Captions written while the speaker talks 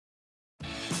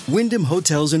Wyndham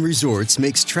Hotels and Resorts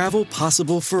makes travel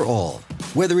possible for all.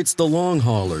 Whether it's the long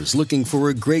haulers looking for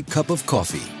a great cup of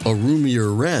coffee, a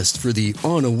roomier rest for the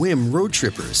on-a-whim road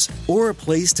trippers, or a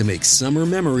place to make summer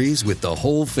memories with the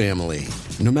whole family.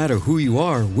 No matter who you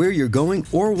are, where you're going,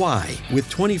 or why, with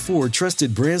 24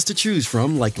 trusted brands to choose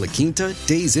from like La Quinta,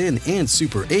 Days Inn, and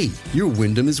Super 8, your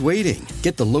Wyndham is waiting.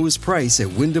 Get the lowest price at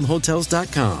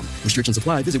WyndhamHotels.com. Restrictions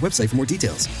apply. Visit website for more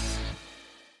details.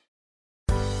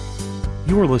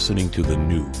 You're listening to the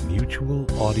new Mutual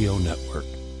Audio Network.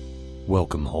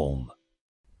 Welcome home.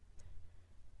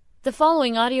 The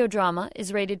following audio drama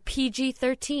is rated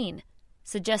PG-13,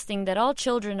 suggesting that all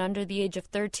children under the age of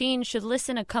 13 should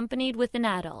listen accompanied with an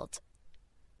adult.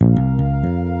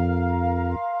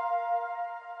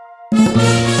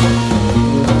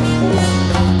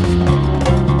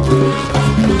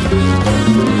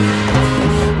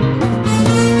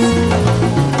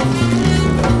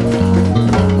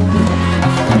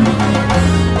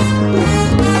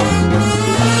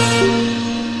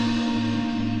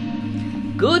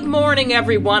 Good morning,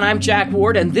 everyone. I'm Jack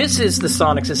Ward, and this is the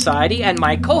Sonic Society, and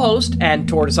my co-host and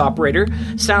tortoise operator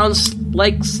sounds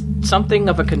like something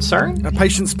of a concern.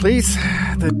 Patience, please.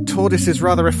 The tortoise is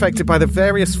rather affected by the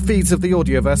various feeds of the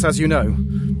audioverse, as you know.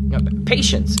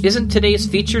 Patience. Isn't today's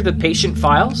feature the patient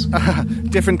files?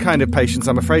 Different kind of patience,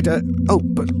 I'm afraid.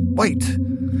 But wait.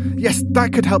 Yes,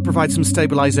 that could help provide some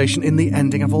stabilization in the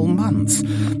ending of all months.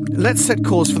 Let's set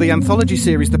course for the anthology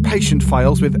series The Patient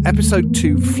Files with Episode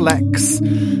 2, Flex.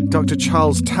 Dr.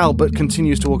 Charles Talbot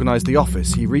continues to organize the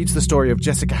office. He reads the story of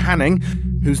Jessica Hanning,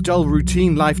 whose dull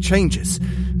routine life changes.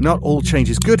 Not all change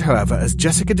is good, however, as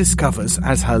Jessica discovers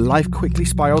as her life quickly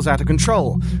spirals out of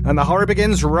control. And the horror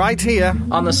begins right here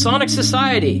on the Sonic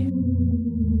Society.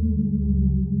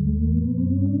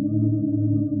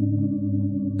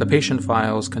 The Patient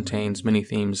Files contains many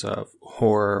themes of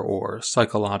horror or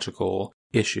psychological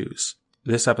issues.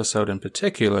 This episode in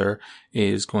particular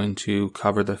is going to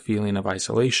cover the feeling of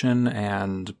isolation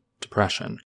and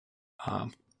depression.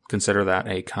 Consider that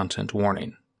a content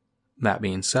warning. That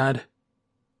being said,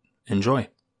 enjoy.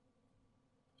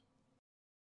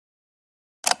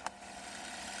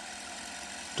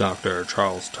 Dr.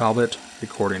 Charles Talbot,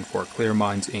 recording for Clear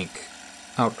Minds, Inc.,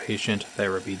 Outpatient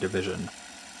Therapy Division.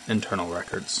 Internal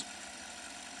records.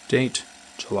 Date,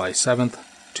 July 7th,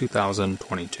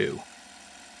 2022.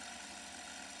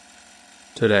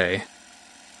 Today,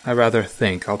 I rather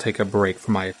think I'll take a break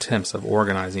from my attempts of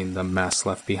organizing the mess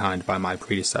left behind by my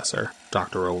predecessor,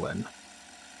 Dr. Olin.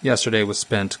 Yesterday was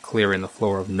spent clearing the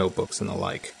floor of notebooks and the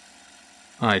like.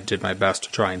 I did my best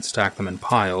to try and stack them in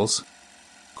piles,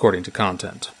 according to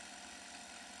content.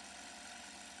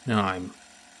 I'm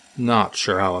not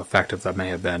sure how effective that may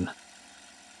have been.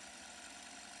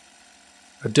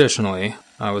 Additionally,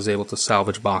 I was able to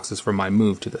salvage boxes from my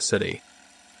move to the city.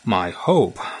 My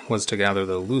hope was to gather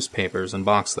the loose papers and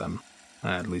box them,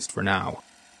 at least for now.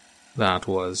 That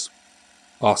was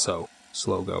also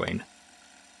slow going.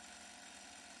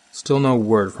 Still no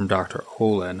word from Dr.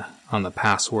 Olin on the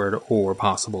password or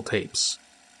possible tapes.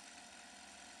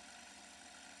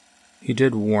 He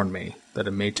did warn me that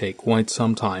it may take quite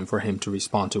some time for him to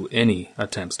respond to any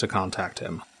attempts to contact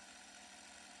him.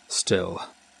 Still,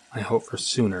 I hope for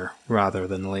sooner rather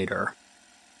than later.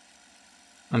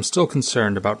 I'm still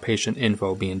concerned about patient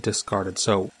info being discarded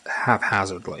so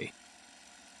haphazardly.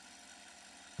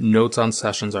 Notes on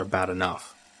sessions are bad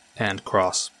enough, and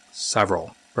cross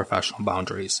several professional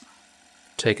boundaries.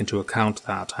 Take into account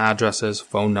that addresses,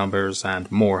 phone numbers, and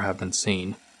more have been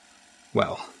seen.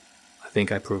 Well, I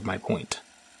think I proved my point.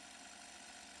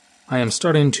 I am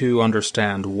starting to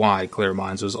understand why Clear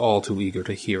Minds was all too eager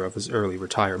to hear of his early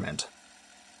retirement.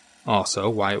 Also,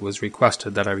 why it was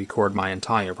requested that I record my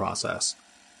entire process.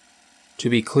 To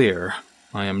be clear,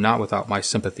 I am not without my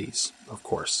sympathies, of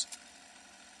course.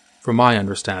 From my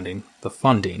understanding, the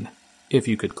funding, if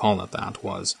you could call it that,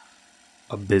 was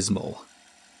abysmal.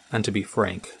 And to be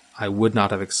frank, I would not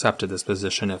have accepted this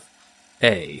position if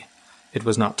A, it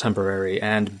was not temporary,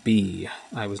 and B,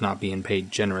 I was not being paid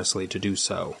generously to do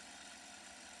so.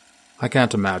 I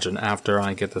can't imagine after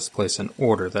I get this place in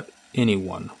order that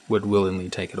anyone would willingly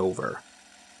take it over.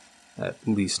 At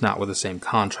least not with the same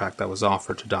contract that was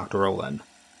offered to Dr. Olin.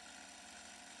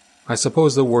 I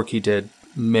suppose the work he did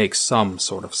makes some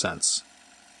sort of sense.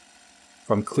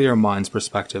 From Clear Mind's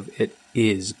perspective, it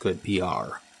is good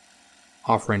PR.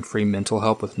 Offering free mental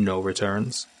help with no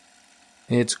returns.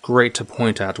 It's great to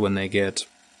point at when they get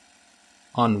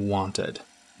unwanted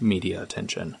media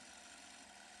attention.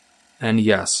 And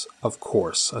yes, of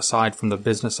course, aside from the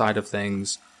business side of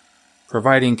things,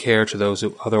 providing care to those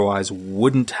who otherwise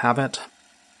wouldn't have it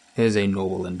is a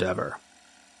noble endeavor.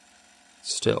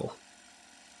 Still,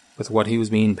 with what he was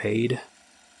being paid,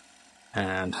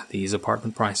 and these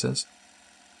apartment prices,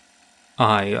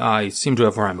 I seem to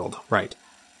have rambled, right.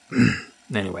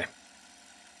 Anyway,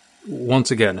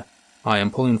 once again, I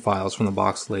am pulling files from the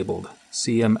box labeled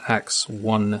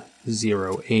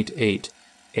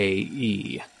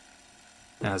CMX1088AE.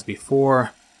 As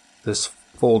before, this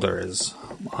folder is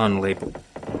unlabeled.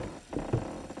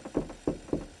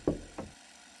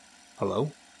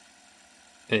 Hello?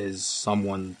 Is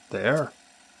someone there?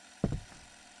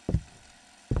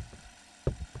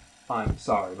 I'm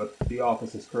sorry, but the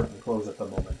office is currently closed at the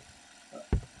moment.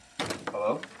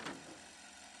 Hello?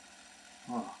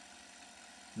 Oh,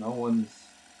 no one's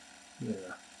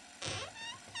here.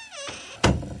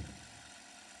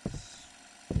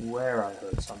 Swear I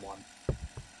heard someone.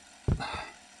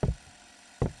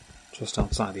 Just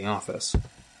outside the office.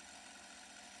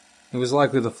 It was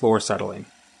likely the floor settling.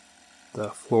 The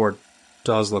floor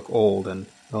does look old and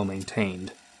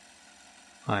well-maintained.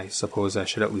 I suppose I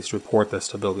should at least report this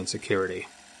to building security.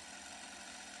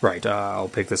 Right, I'll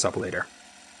pick this up later.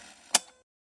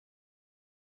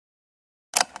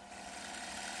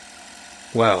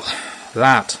 Well,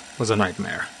 that was a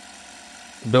nightmare.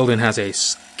 The building has a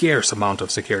scarce amount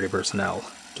of security personnel.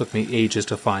 It took me ages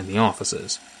to find the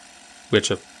offices,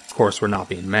 which of course were not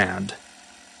being manned.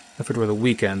 If it were the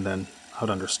weekend, then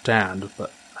I'd understand,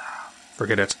 but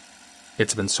forget it.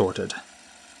 It's been sorted.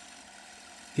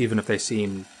 Even if they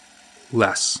seem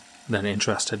less than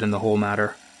interested in the whole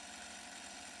matter.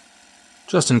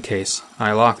 Just in case,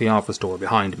 I locked the office door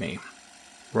behind me.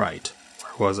 Right,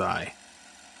 where was I?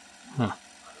 Huh,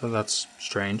 that's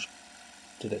strange.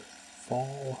 Did it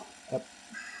fall up?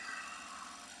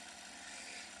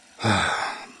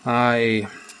 I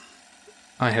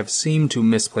have seemed to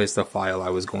misplace the file I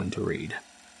was going to read.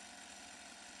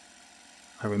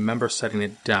 I remember setting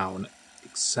it down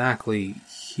exactly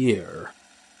here.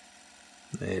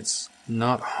 It's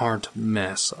not hard to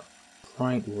miss. A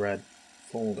bright red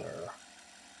folder.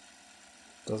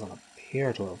 Doesn't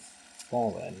appear to have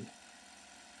fallen.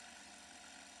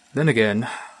 Then again,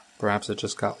 perhaps it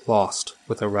just got lost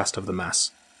with the rest of the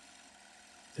mess.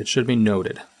 It should be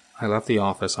noted, I left the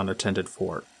office unattended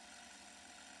for...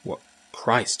 What,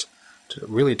 Christ, did it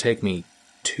really take me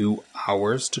 2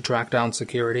 hours to track down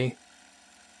security?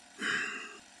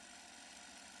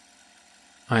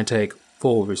 I take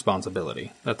full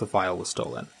responsibility that the file was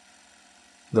stolen,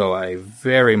 though I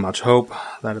very much hope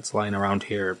that it's lying around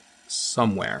here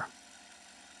somewhere.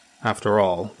 After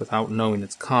all, without knowing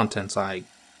its contents, I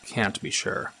can't be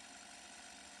sure.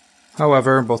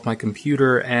 However, both my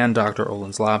computer and Dr.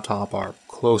 Olin's laptop are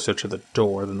closer to the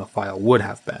door than the file would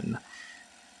have been.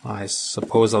 I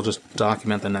suppose I'll just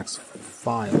document the next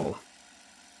file.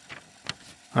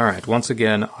 Alright, once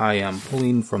again, I am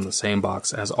pulling from the same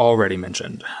box as already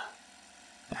mentioned.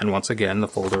 And once again, the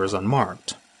folder is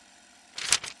unmarked.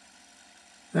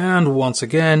 And once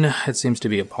again, it seems to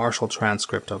be a partial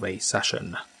transcript of a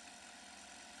session.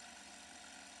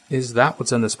 Is that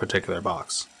what's in this particular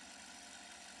box?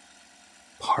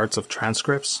 Parts of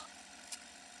transcripts?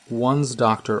 Ones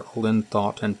Dr. Olin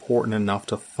thought important enough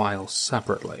to file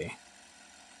separately.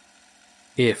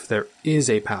 If there is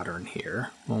a pattern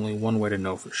here, only one way to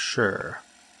know for sure.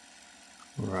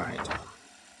 Right.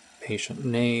 Patient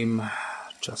name,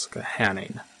 Jessica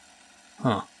Hanning.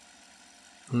 Huh.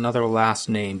 Another last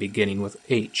name beginning with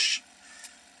H.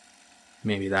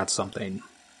 Maybe that's something.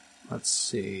 Let's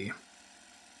see.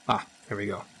 Ah, here we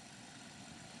go.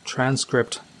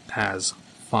 Transcript as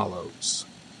follows.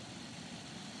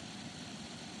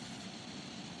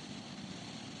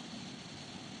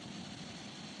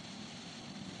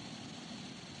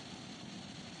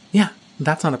 Yeah,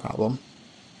 that's not a problem.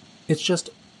 It's just,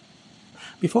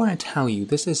 before I tell you,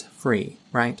 this is free,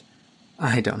 right?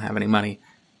 I don't have any money.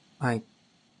 I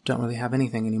don't really have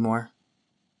anything anymore.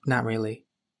 Not really.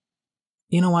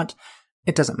 You know what?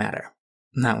 It doesn't matter.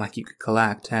 Not like you could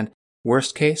collect, and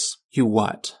worst case, you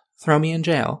what? Throw me in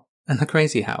jail? In the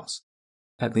crazy house?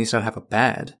 At least I'd have a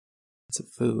bed. And some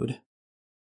food.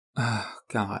 Oh,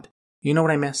 God. You know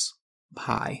what I miss?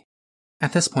 Pie.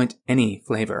 At this point, any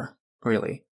flavor,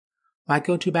 really. My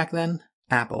go-to back then?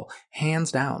 Apple. Hands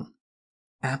down.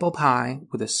 Apple pie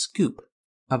with a scoop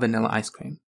of vanilla ice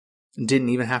cream. Didn't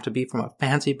even have to be from a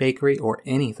fancy bakery or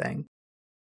anything.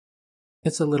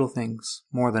 It's the little things,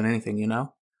 more than anything, you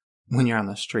know? When you're on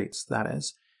the streets, that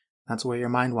is. That's where your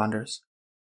mind wanders.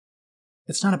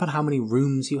 It's not about how many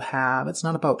rooms you have. It's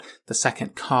not about the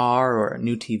second car or a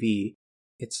new TV.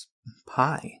 It's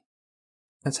pie.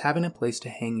 It's having a place to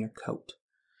hang your coat.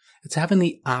 It's having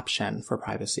the option for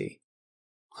privacy.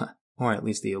 Or at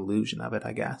least the illusion of it,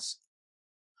 I guess.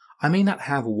 I may not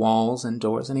have walls and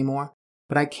doors anymore,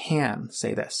 but I can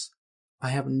say this. I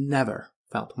have never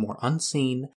felt more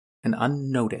unseen and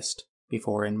unnoticed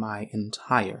before in my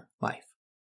entire life.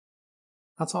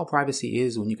 That's all privacy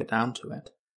is when you get down to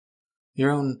it.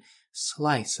 Your own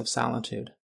slice of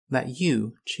solitude that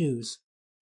you choose.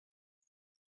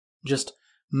 Just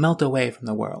melt away from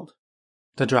the world,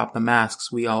 to drop the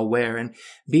masks we all wear and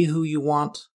be who you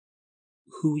want,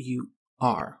 who you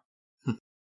are.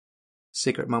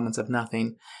 Secret moments of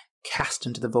nothing, cast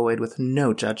into the void with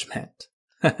no judgment.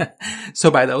 So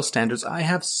by those standards, I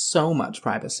have so much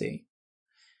privacy.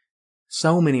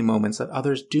 So many moments that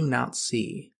others do not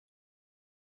see.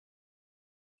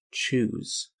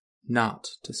 Choose not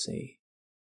to see.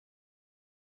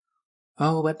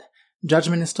 Oh, but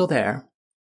judgment is still there.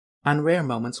 On rare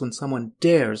moments when someone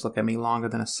dares look at me longer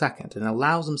than a second and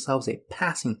allows themselves a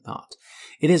passing thought,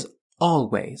 it is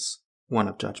always one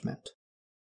of judgment.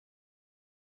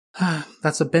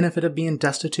 That's the benefit of being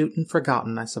destitute and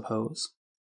forgotten, I suppose.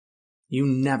 You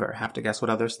never have to guess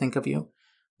what others think of you.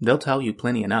 They'll tell you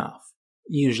plenty enough,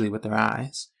 usually with their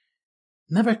eyes.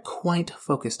 Never quite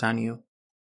focused on you.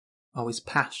 Always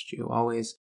past you,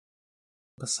 always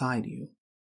beside you.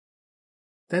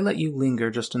 They let you linger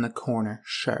just in the corner,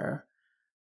 sure,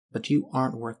 but you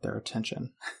aren't worth their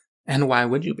attention. And why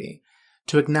would you be?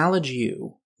 To acknowledge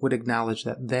you would acknowledge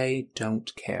that they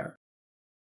don't care.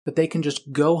 That they can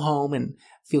just go home and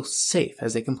feel safe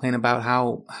as they complain about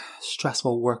how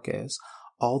stressful work is,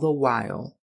 all the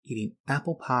while eating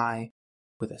apple pie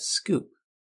with a scoop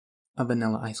of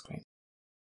vanilla ice cream.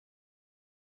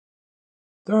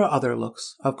 There are other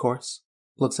looks, of course,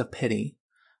 looks of pity,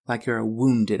 like you're a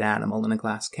wounded animal in a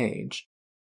glass cage.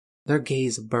 Their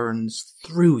gaze burns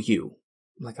through you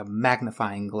like a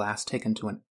magnifying glass taken to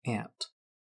an ant.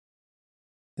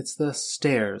 It's the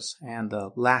stares and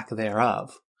the lack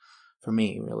thereof, for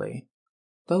me, really.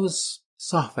 Those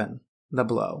soften the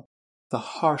blow, the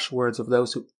harsh words of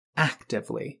those who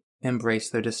actively embrace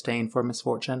their disdain for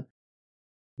misfortune.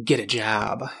 Get a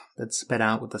job, they'd spit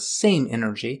out with the same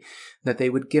energy that they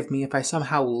would give me if I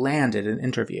somehow landed an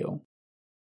interview.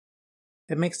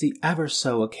 It makes the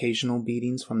ever-so occasional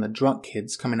beatings from the drunk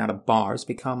kids coming out of bars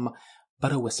become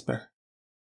but a whisper.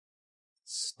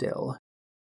 Still,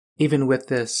 even with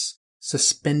this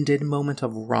suspended moment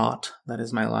of rot that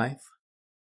is my life,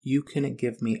 you can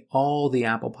give me all the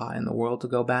apple pie in the world to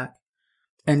go back.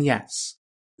 And yes,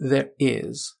 there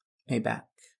is a back.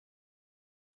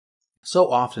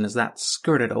 So often is that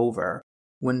skirted over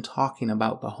when talking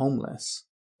about the homeless,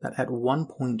 that at one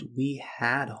point we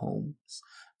had homes,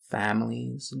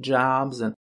 families, jobs,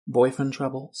 and boyfriend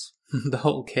troubles, the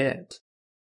whole kit.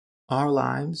 Our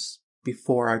lives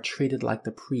before are treated like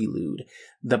the prelude,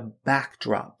 the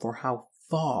backdrop for how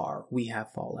far we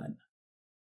have fallen.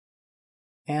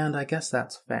 And I guess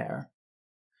that's fair.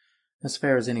 As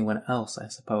fair as anyone else, I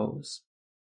suppose.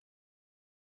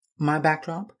 My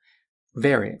backdrop?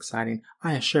 Very exciting,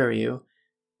 I assure you.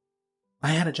 I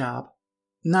had a job.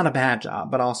 Not a bad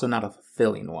job, but also not a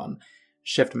fulfilling one.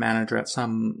 Shift manager at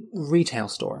some retail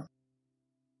store.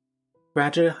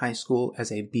 Graduated high school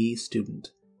as a B student.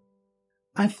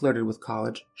 I flirted with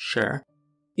college, sure.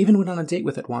 Even went on a date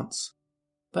with it once.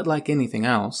 But like anything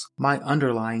else, my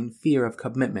underlying fear of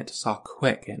commitment saw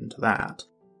quick into that.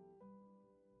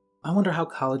 I wonder how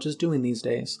college is doing these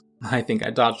days. I think I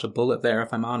dodged a bullet there,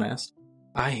 if I'm honest.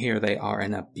 I hear they are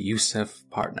an abusive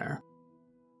partner.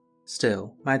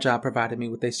 Still, my job provided me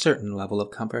with a certain level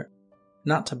of comfort.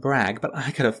 Not to brag, but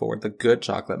I could afford the good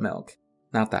chocolate milk,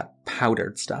 not that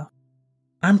powdered stuff.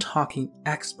 I'm talking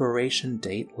expiration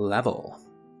date level.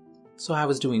 So I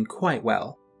was doing quite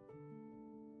well.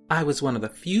 I was one of the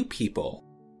few people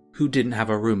who didn't have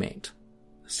a roommate.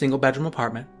 Single bedroom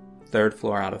apartment, 3rd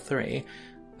floor out of 3.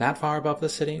 That far above the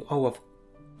city? Oh, of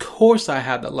course I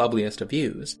had the loveliest of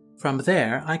views. From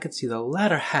there, I could see the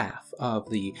latter half of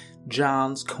the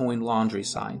John's Coin Laundry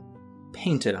sign,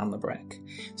 painted on the brick.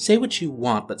 Say what you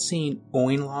want, but seeing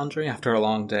Oin Laundry after a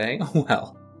long day?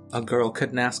 Well, a girl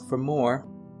couldn't ask for more.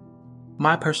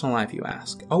 My personal life, you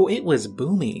ask? Oh, it was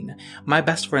booming. My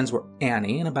best friends were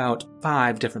Annie and about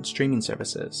 5 different streaming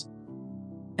services.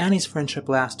 Annie's friendship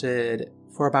lasted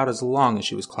for about as long as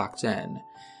she was clocked in.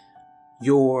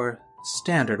 Your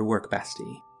standard work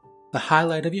bestie. The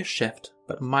highlight of your shift,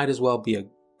 but might as well be a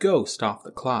ghost off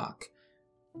the clock.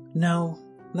 No,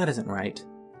 that isn't right.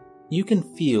 You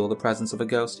can feel the presence of a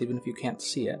ghost even if you can't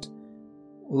see it.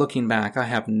 Looking back, I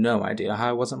have no idea how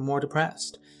I wasn't more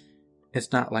depressed.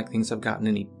 It's not like things have gotten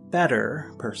any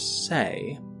better, per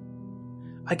se.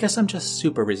 I guess I'm just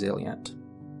super resilient.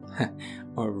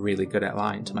 Or really good at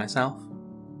lying to myself.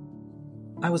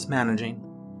 I was managing.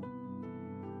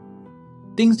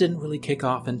 things didn't really kick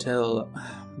off until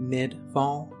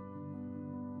mid-fall.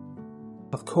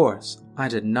 Of course, I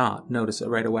did not notice it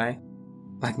right away.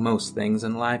 Like most things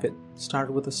in life, it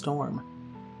started with a storm.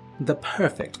 The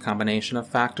perfect combination of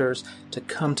factors to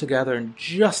come together in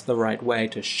just the right way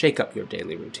to shake up your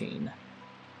daily routine.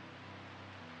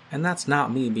 And that's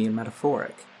not me being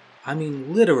metaphoric. I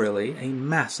mean literally a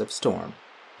massive storm.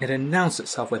 It announced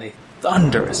itself with a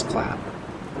thunderous clap.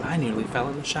 I nearly fell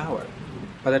in the shower.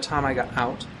 By the time I got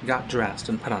out, got dressed,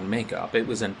 and put on makeup, it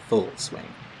was in full swing.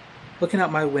 Looking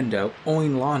out my window,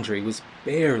 owing laundry was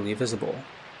barely visible.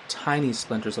 Tiny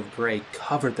splinters of gray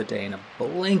covered the day in a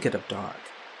blanket of dark.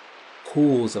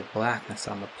 Pools of blackness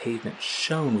on the pavement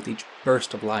shone with each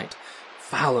burst of light,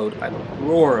 followed by the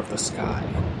roar of the sky.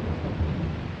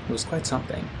 It was quite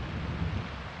something.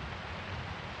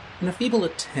 In a feeble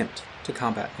attempt to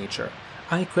combat nature,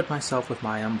 I equipped myself with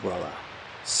my umbrella.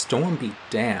 Storm be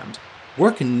damned.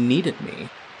 Work needed me.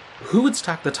 Who would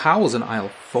stack the towels in aisle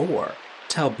 4?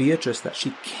 Tell Beatrice that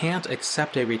she can't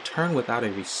accept a return without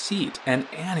a receipt. And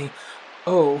Annie,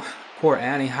 oh, poor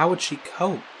Annie, how would she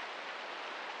cope?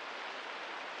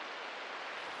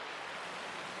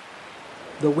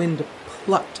 The wind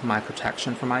plucked my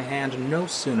protection from my hand no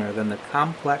sooner than the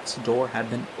complex door had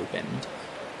been opened.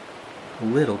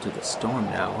 Little did the storm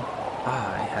know,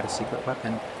 I had a secret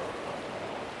weapon.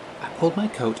 I pulled my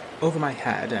coat over my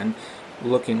head and,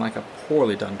 looking like a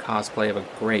poorly done cosplay of a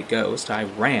gray ghost, I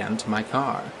ran to my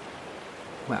car.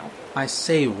 Well, I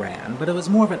say ran, but it was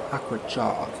more of an awkward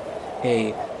jog.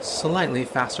 A slightly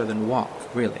faster than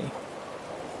walk, really.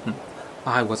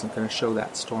 I wasn't going to show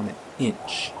that storm an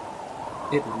inch.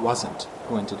 It wasn't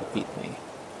going to defeat me.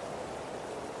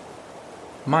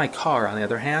 My car, on the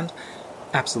other hand,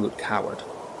 absolute coward.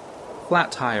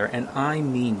 Flat tire, and I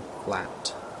mean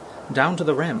flat. Down to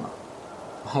the rim.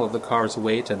 All of the car's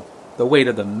weight and the weight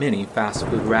of the many fast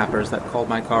food wrappers that called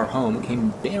my car home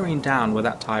came bearing down where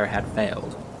that tire had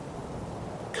failed.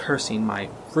 Cursing my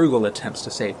frugal attempts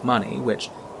to save money, which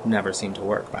never seemed to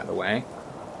work, by the way,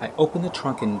 I opened the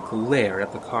trunk and glared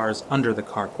at the cars under the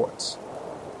carports.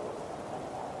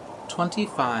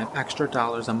 $25 extra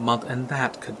a month, and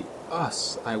that could be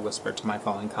us, I whispered to my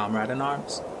fallen comrade in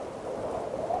arms.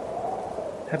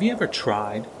 Have you ever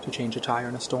tried to change a tire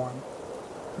in a storm?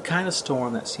 The kind of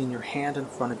storm that seeing your hand in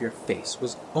front of your face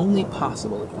was only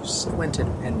possible if you squinted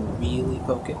and really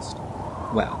focused.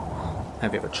 Well,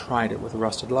 have you ever tried it with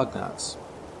rusted lug nuts?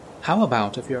 How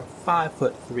about if you're a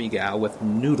 5'3" gal with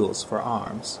noodles for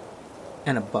arms,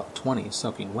 and a $1.20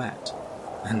 soaking wet?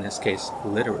 In this case,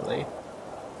 literally.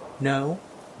 No?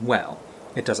 Well,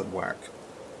 it doesn't work.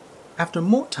 After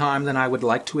more time than I would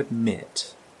like to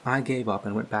admit, I gave up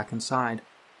and went back inside.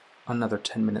 Another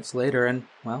 10 minutes later, and,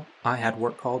 well, I had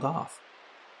work called off.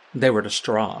 They were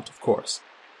distraught, of course,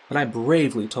 but I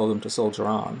bravely told them to soldier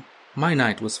on. My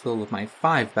night was filled with my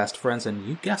 5 best friends, and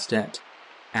you guessed it,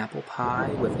 apple pie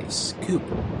with a scoop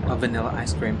of vanilla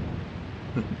ice cream.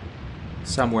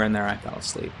 Somewhere in there I fell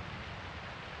asleep.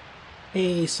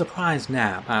 A surprise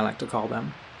nap, I like to call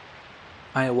them.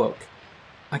 I awoke.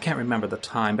 I can't remember the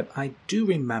time, but I do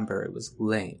remember it was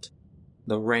late.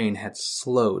 The rain had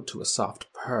slowed to a soft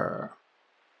purr.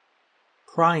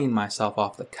 Prying myself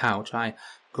off the couch, I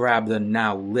grabbed the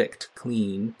now licked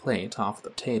clean plate off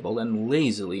the table and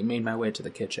lazily made my way to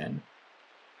the kitchen.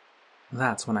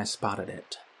 That's when I spotted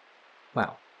it.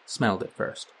 Well, smelled it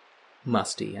first.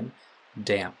 Musty and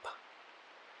damp.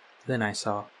 Then I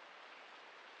saw.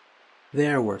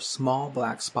 There were small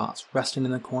black spots resting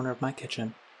in the corner of my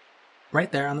kitchen.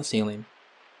 Right there on the ceiling.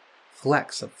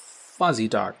 Flecks of fuzzy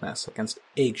darkness against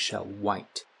eggshell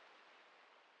white.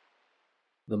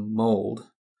 The mold.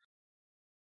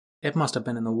 It must have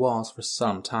been in the walls for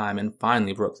some time and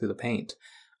finally broke through the paint.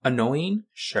 Annoying?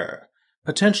 Sure.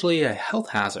 Potentially a health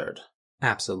hazard?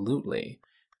 Absolutely.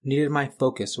 Needed my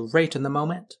focus right in the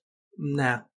moment?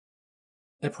 Nah.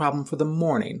 A problem for the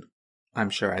morning, I'm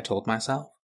sure I told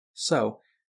myself. So,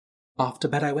 off to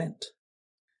bed I went.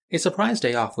 A surprise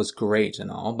day off was great and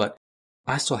all, but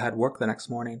I still had work the next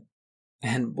morning.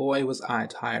 And boy was I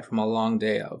tired from a long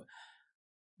day of,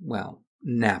 well,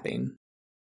 napping.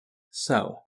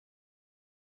 So,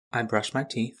 I brushed my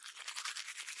teeth,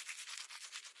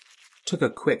 took a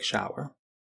quick shower,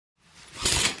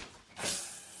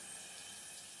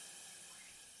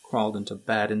 crawled into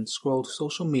bed and scrolled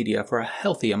social media for a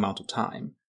healthy amount of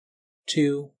time.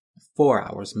 2-4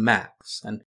 hours max,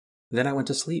 and then I went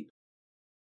to sleep.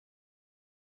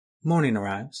 Morning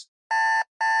arrives.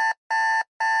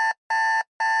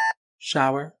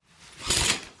 Shower.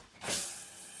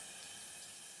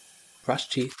 Brush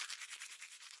teeth.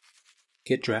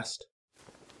 Get dressed.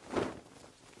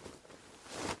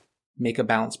 make a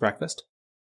balanced breakfast,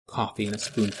 coffee and a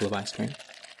spoonful of ice cream.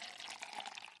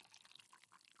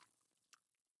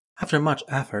 After much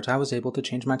effort, I was able to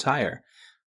change my tire.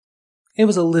 It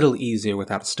was a little easier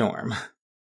without a storm.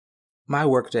 My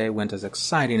workday went as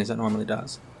exciting as it normally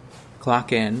does.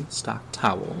 Clock in, stock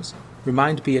towels,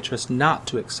 remind Beatrice not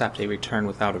to accept a return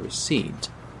without a receipt,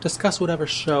 discuss whatever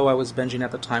show I was binging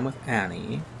at the time with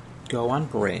Annie, go on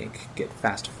break, get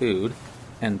fast food,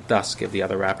 and thus give the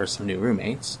other rappers some new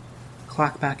roommates,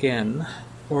 clock back in,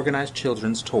 organize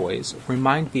children's toys,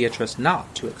 remind Beatrice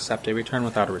not to accept a return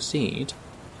without a receipt,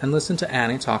 and listen to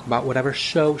Annie talk about whatever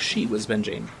show she was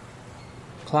binging.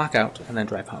 Clock out and then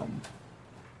drive home.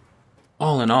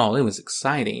 All in all, it was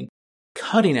exciting.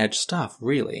 Cutting-edge stuff,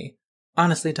 really.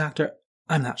 Honestly, Doctor,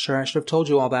 I'm not sure I should have told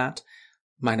you all that.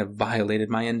 Might have violated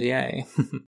my NDA.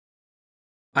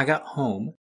 I got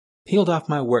home, peeled off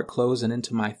my work clothes and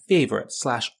into my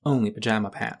favorite/only pajama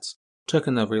pants, took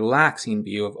in the relaxing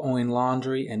view of Owen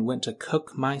laundry, and went to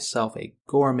cook myself a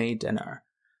gourmet dinner.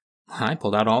 I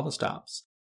pulled out all the stops.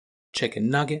 Chicken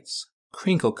nuggets,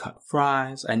 crinkle-cut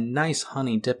fries, a nice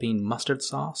honey-dipping mustard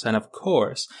sauce, and of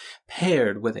course,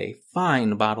 paired with a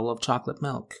fine bottle of chocolate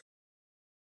milk.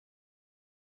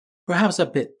 Perhaps a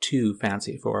bit too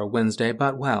fancy for a Wednesday,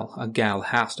 but, well, a gal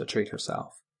has to treat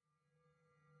herself.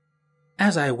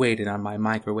 As I waited on my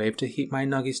microwave to heat my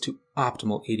nuggies to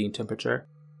optimal eating temperature,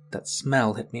 that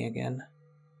smell hit me again.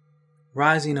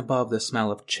 Rising above the smell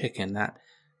of chicken, that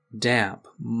damp,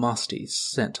 musty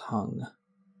scent hung,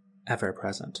 ever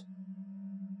present.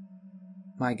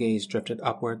 My gaze drifted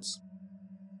upwards.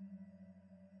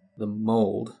 The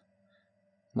mold.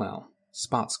 Well,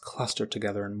 spots clustered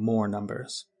together in more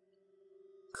numbers.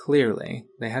 Clearly,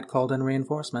 they had called in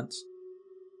reinforcements.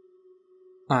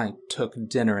 I took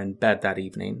dinner in bed that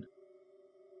evening.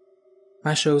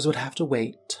 My shows would have to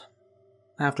wait.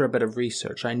 After a bit of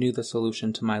research, I knew the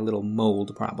solution to my little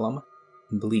mold problem: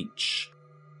 bleach.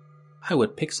 I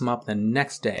would pick some up the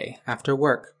next day, after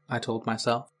work, I told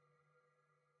myself.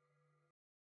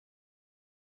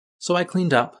 So I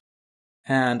cleaned up,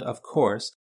 and, of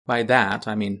course, by that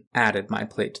I mean added my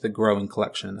plate to the growing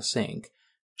collection in the sink,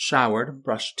 showered,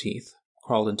 brushed teeth,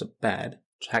 crawled into bed,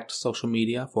 checked social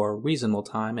media for a reasonable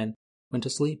time, and went to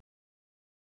sleep.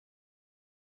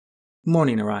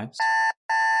 Morning arrives.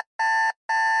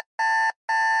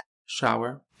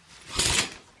 Shower.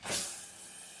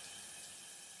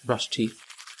 Brush teeth.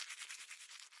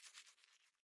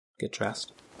 Get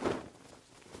dressed.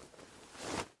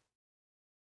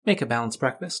 Make a balanced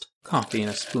breakfast, coffee and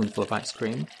a spoonful of ice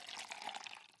cream.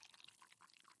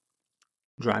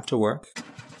 Drive to work.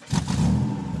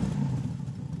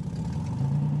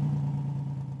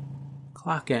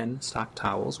 Clock in, stock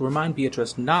towels, remind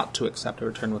Beatrice not to accept a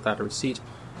return without a receipt.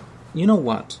 You know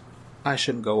what? I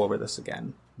shouldn't go over this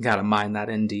again. Gotta mind that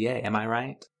NDA, am I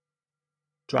right?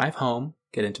 Drive home,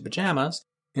 get into pajamas,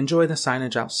 enjoy the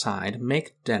signage outside,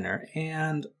 make dinner,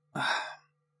 and...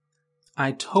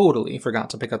 I totally forgot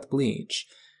to pick up the bleach.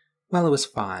 Well, it was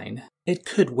fine. It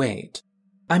could wait.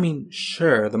 I mean,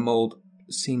 sure, the mold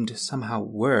seemed somehow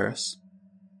worse,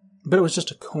 but it was just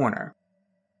a corner.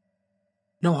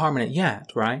 No harm in it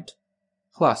yet, right?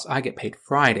 Plus, I get paid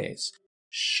Fridays.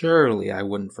 Surely I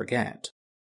wouldn't forget.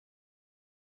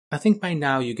 I think by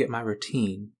now you get my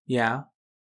routine, yeah?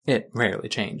 It rarely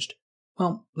changed.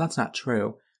 Well, that's not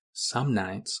true. Some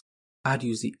nights, I'd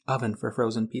use the oven for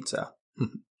frozen pizza.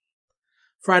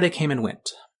 Friday came and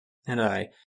went, and I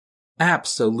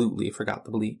absolutely forgot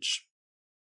the bleach.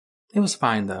 It was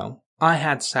fine, though. I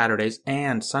had Saturdays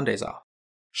and Sundays off.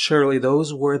 Surely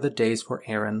those were the days for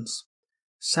errands.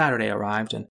 Saturday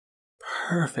arrived in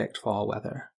perfect fall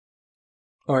weather.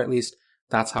 Or at least,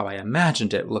 that's how I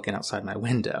imagined it looking outside my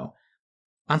window.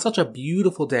 On such a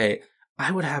beautiful day,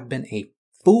 I would have been a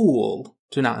fool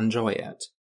to not enjoy it.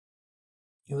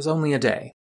 It was only a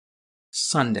day.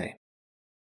 Sunday.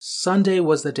 Sunday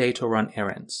was the day to run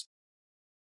errands.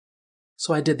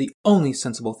 So I did the only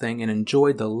sensible thing and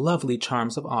enjoyed the lovely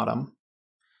charms of autumn.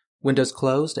 Windows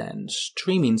closed and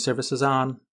streaming services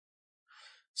on.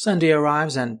 Sunday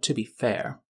arrives, and to be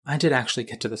fair, I did actually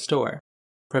get to the store.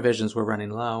 Provisions were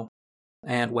running low,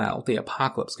 and, well, the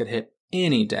apocalypse could hit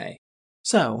any day.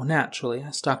 So, naturally, I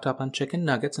stocked up on chicken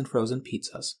nuggets and frozen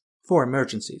pizzas. For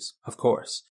emergencies, of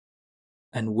course.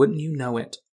 And wouldn't you know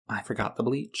it, I forgot the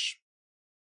bleach.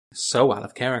 So out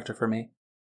of character for me.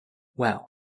 Well,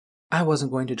 I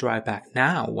wasn't going to drive back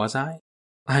now, was I?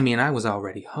 I mean, I was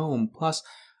already home, plus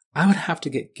I would have to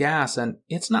get gas, and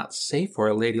it's not safe for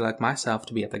a lady like myself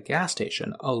to be at the gas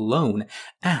station alone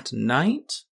at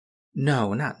night.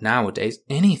 No, not nowadays.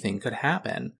 Anything could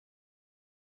happen.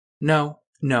 No,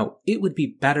 No, it would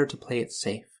be better to play it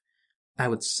safe. I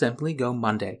would simply go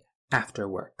Monday after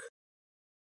work.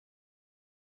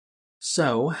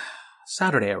 So,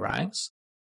 Saturday arrives,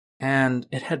 and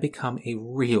it had become a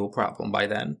real problem by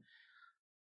then.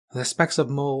 The specks of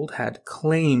mold had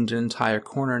claimed an entire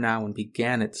corner now and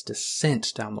began its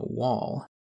descent down the wall.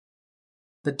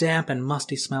 The damp and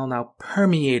musty smell now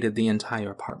permeated the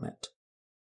entire apartment.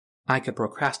 I could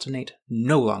procrastinate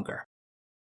no longer.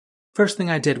 First thing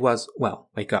I did was,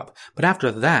 wake up. But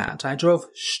after that, I drove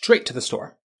straight to the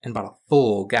store and bought a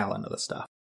full gallon of the stuff.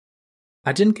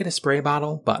 I didn't get a spray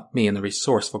bottle, but me and the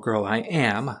resourceful girl I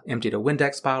am emptied a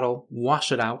Windex bottle,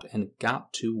 washed it out, and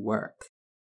got to work.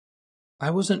 I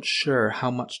wasn't sure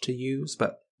how much to use,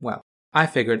 but, I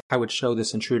figured I would show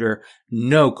this intruder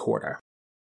no quarter.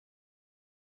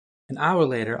 An hour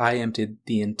later, I emptied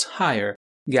the entire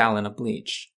gallon of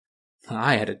bleach.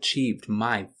 I had achieved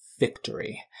my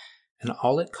victory, and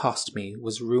all it cost me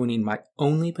was ruining my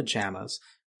only pajamas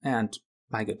and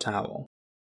my good towel.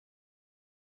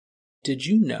 Did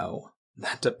you know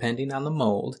that depending on the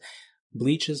mold,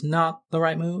 bleach is not the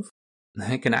right move?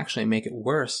 It can actually make it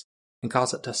worse and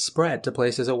cause it to spread to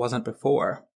places it wasn't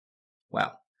before.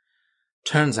 Well,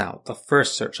 turns out the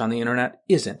first search on the internet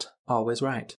isn't always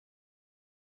right.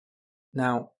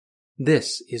 Now,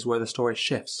 this is where the story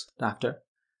shifts, Doctor.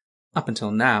 Up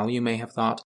until now, you may have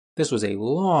thought this was a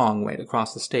long way to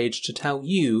cross the stage to tell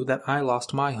you that I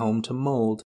lost my home to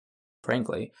mold.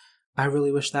 Frankly, I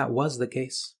really wish that was the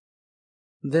case.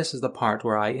 This is the part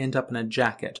where I end up in a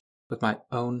jacket with my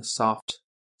own soft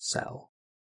cell.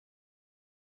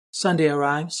 Sunday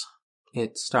arrives.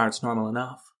 It starts normal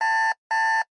enough.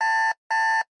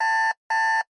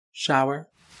 Shower.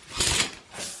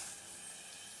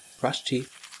 Brush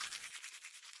teeth.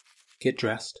 Get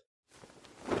dressed.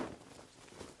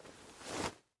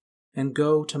 And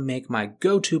go to make my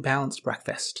go-to balanced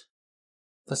breakfast.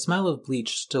 The smell of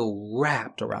bleach still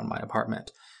wrapped around my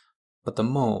apartment, but the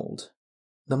mold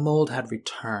had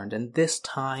returned, and this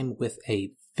time with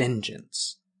a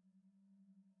vengeance.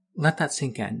 Let that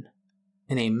sink in.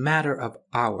 In a matter of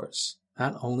hours,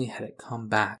 not only had it come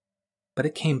back, but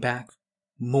it came back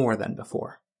more than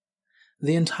before.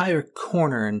 The entire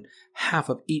corner and half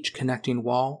of each connecting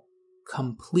wall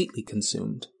completely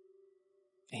consumed.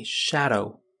 A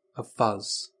shadow of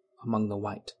fuzz among the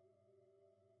white.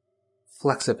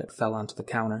 Flecks of it fell onto the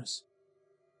counters.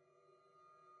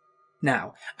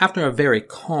 Now, after a very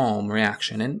calm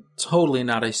reaction, and totally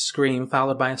not a scream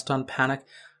followed by a stunned panic,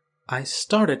 I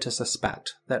started to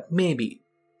suspect that maybe,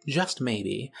 just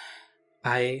maybe,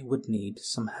 I would need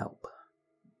some help.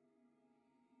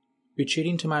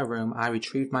 Retreating to my room, I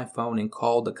retrieved my phone and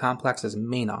called the complex's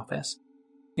main office.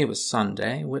 It was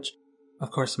Sunday, which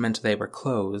of course meant they were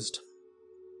closed.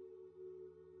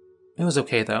 It was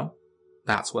okay, though.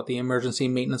 That's what the emergency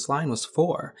maintenance line was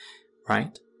for,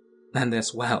 right? And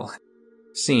this,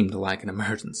 seemed like an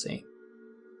emergency.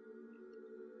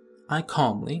 I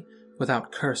calmly,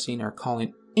 without cursing or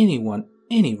calling anyone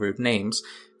any rude names,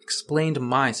 explained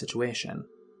my situation.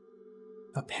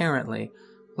 Apparently,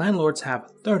 landlords have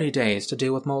 30 days to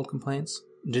deal with mold complaints.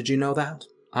 Did you know that?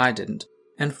 I didn't.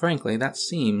 And frankly, that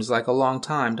seems like a long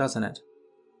time, doesn't it?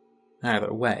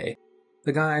 Either way,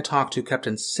 the guy I talked to kept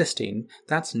insisting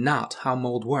that's not how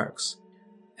mold works.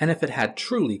 And if it had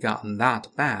truly gotten that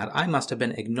bad, I must have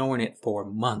been ignoring it for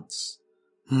months.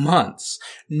 Months?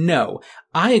 No,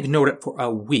 I ignored it for a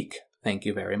week, thank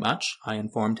you very much, I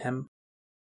informed him.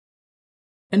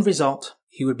 End result,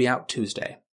 he would be out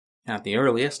Tuesday, at the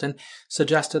earliest, and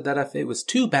suggested that if it was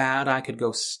too bad, I could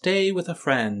go stay with a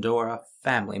friend or a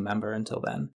family member until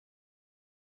then.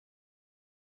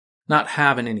 Not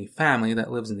having any family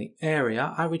that lives in the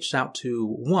area, I reached out to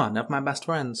one of my best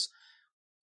friends.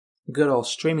 Good old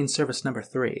streaming service number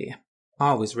 3.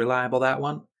 Always reliable, that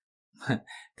one.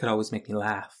 Could always make me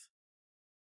laugh.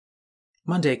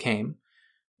 Monday came.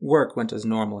 Work went as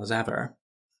normal as ever,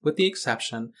 with the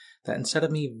exception that instead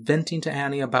of me venting to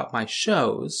Annie about my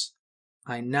shows,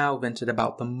 I now vented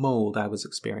about the mold I was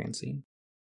experiencing.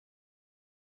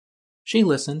 She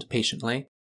listened patiently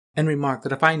and remarked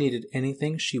that if I needed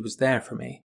anything, she was there for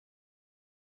me.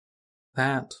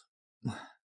 That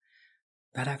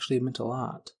actually meant a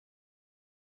lot.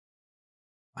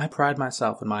 I pride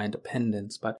myself in my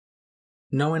independence, but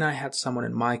knowing I had someone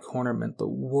in my corner meant the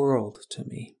world to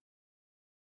me.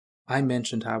 I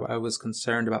mentioned how I was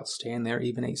concerned about staying there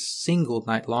even a single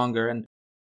night longer and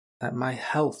that my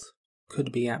health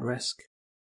could be at risk.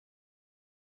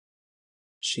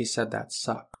 She said that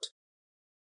sucked.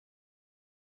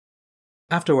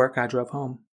 After work, I drove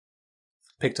home.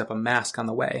 Picked up a mask on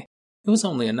the way. It was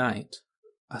only a night.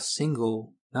 A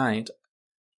single night.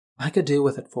 I could deal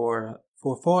with it for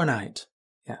a night,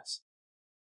 yes.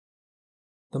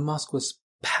 The musk was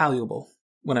palpable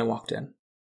when I walked in.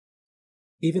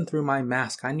 Even through my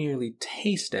mask, I nearly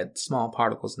tasted small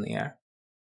particles in the air.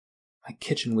 My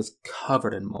kitchen was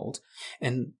covered in mold,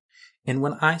 and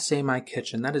when I say my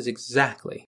kitchen, that is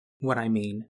exactly what I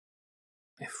mean.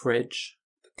 My fridge,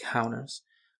 the counters,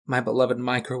 my beloved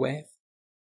microwave,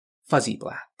 fuzzy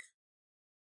black.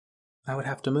 I would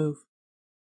have to move.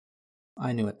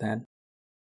 I knew it then.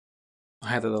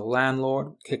 Either the landlord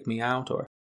would kick me out or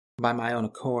by my own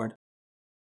accord.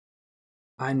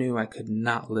 I knew I could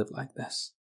not live like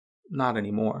this. Not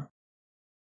anymore.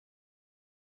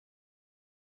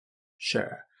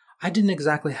 Sure, I didn't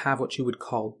exactly have what you would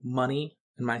call money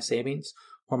in my savings,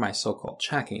 or my so-called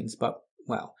checkings, but,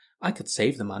 well, I could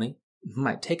save the money. It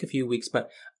might take a few weeks, but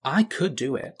I could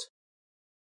do it.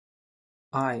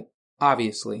 I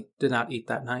obviously did not eat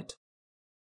that night.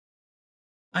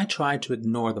 I tried to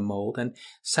ignore the mold and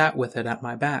sat with it at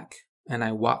my back, and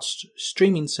I watched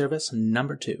streaming service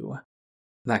number 2.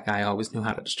 That guy always knew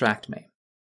how to distract me.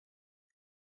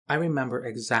 I remember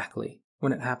exactly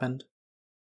when it happened.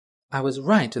 I was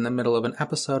right in the middle of an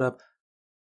episode of...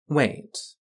 Wait,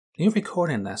 you're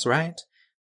recording this, right?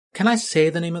 Can I say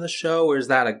the name of the show, or is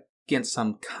that against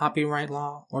some copyright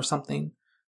law or something?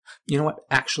 You know what?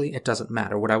 Actually, it doesn't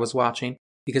matter what I was watching,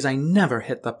 because I never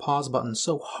hit the pause button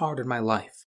so hard in my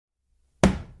life.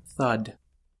 Thud.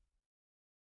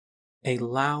 A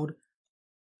loud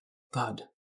thud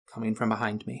coming from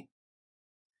behind me.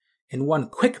 In one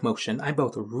quick motion, I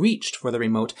both reached for the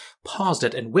remote, paused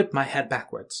it, and whipped my head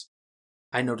backwards.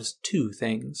 I noticed 2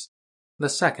 things. The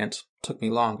second took me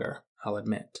longer, I'll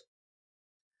admit.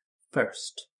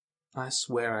 First, I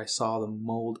swear I saw the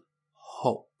mold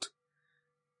halt.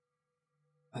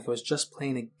 Like I was just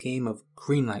playing a game of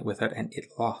greenlight with it, and it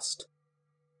lost.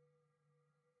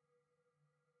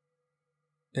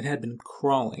 It had been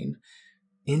crawling,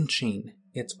 inching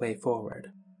its way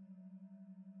forward.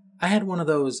 I had one of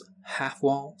those half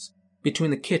walls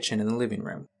between the kitchen and the living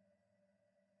room.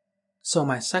 So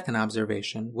my second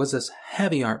observation was this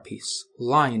heavy art piece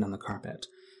lying on the carpet.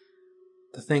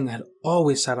 The thing had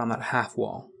always sat on that half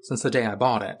wall since the day I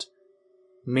bought it,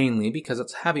 mainly because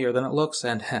it's heavier than it looks,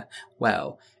 and,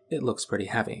 well, it looks pretty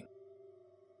heavy.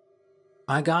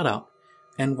 I got up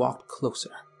and walked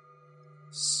closer,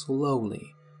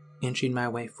 slowly inching my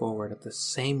way forward at the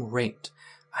same rate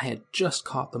I had just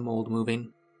caught the mold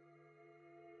moving,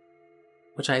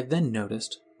 which I then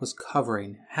noticed was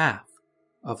covering half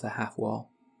of the half wall.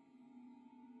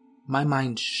 My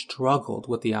mind struggled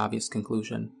with the obvious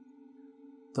conclusion.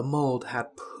 The mold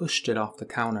had pushed it off the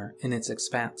counter in its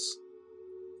expanse,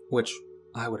 which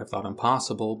I would have thought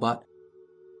impossible, but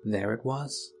there it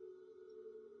was.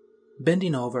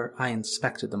 Bending over, I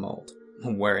inspected the mold,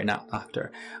 wearing out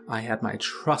after I had my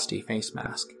trusty face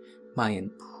mask, my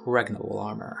impregnable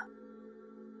armor.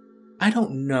 I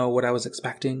don't know what I was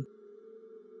expecting.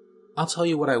 I'll tell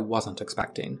you what I wasn't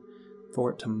expecting.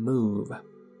 For it to move.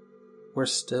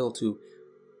 Worse still, to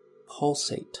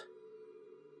pulsate.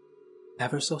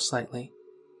 Ever so slightly,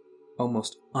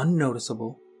 almost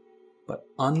unnoticeable, but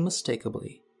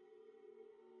unmistakably,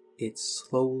 it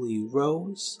slowly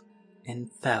rose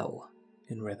and fell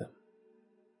in rhythm.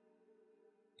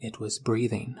 It was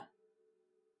breathing.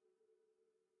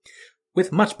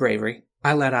 With much bravery,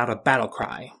 I let out a battle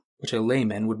cry, which a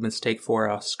layman would mistake for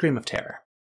a scream of terror.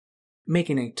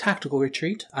 Making a tactical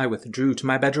retreat, I withdrew to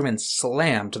my bedroom and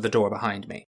slammed the door behind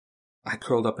me. I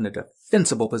curled up in a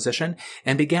defensible position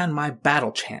and began my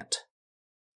battle chant,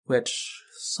 which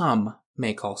some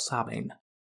may call sobbing.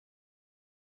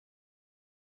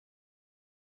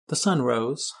 The sun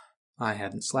rose. I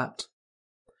hadn't slept.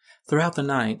 Throughout the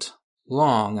night,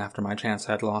 long after my chants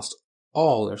had lost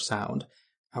all their sound,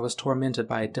 I was tormented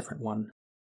by a different one.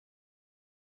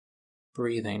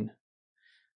 Breathing.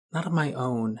 Not of my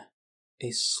own. A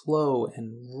slow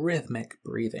and rhythmic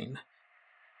breathing.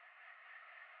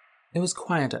 It was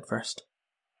quiet at first,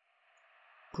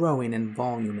 growing in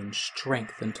volume and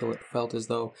strength until it felt as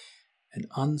though an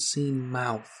unseen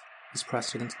mouth was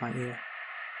pressed against my ear.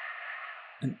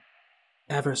 And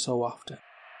ever so often,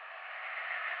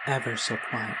 ever so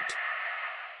quiet,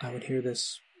 I would hear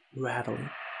this rattling,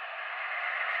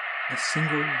 a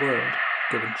single word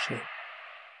given shape.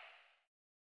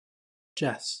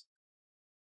 Jess.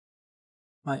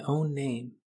 My own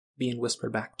name being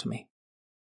whispered back to me.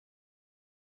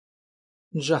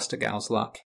 Just a gal's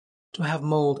luck, to have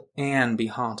mold and be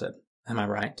haunted, am I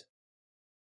right?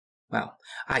 Well,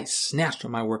 I snatched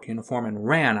up my work uniform and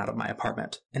ran out of my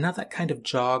apartment, and not that kind of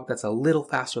jog that's a little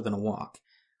faster than a walk.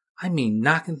 I mean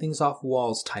knocking things off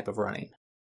walls type of running.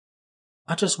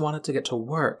 I just wanted to get to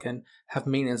work and have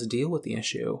maintenance deal with the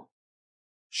issue.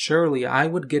 Surely I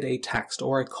would get a text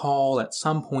or a call at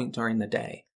some point during the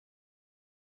day.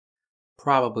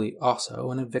 Probably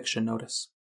also an eviction notice.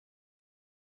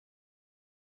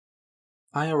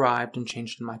 I arrived and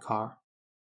changed in my car.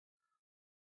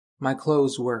 My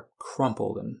clothes were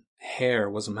crumpled and hair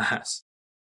was a mess.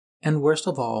 And worst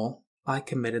of all, I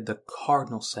committed the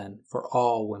cardinal sin for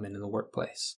all women in the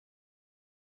workplace.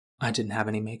 I didn't have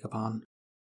any makeup on.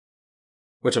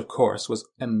 Which, of course, was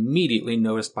immediately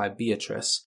noticed by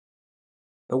Beatrice.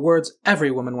 The words every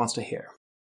woman wants to hear.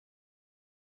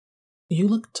 You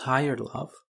look tired, love.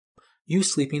 You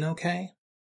sleeping okay?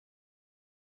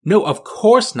 No, of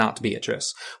course not,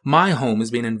 Beatrice. My home is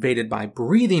being invaded by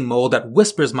breathing mold that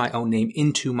whispers my own name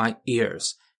into my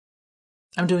ears.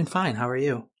 I'm doing fine, how are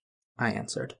you? I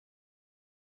answered.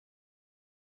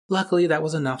 Luckily, that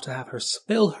was enough to have her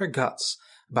spill her guts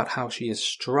about how she is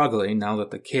struggling now that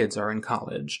the kids are in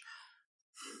college.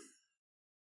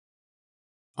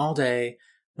 All day,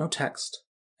 no text,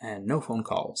 and no phone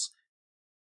calls.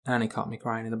 Annie caught me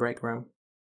crying in the break room.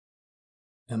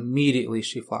 Immediately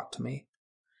she flocked to me.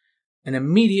 And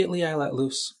immediately I let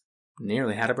loose.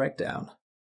 Nearly had a breakdown.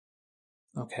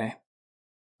 Okay,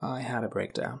 I had a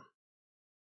breakdown.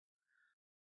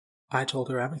 I told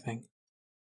her everything.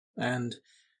 And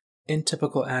in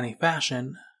typical Annie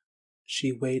fashion,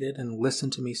 she waited and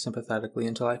listened to me sympathetically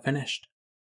until I finished.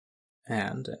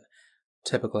 And in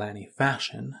typical Annie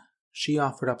fashion, she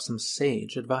offered up some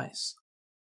sage advice.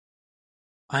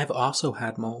 I've also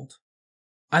had mold.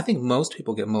 I think most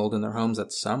people get mold in their homes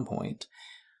at some point.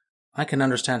 I can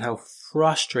understand how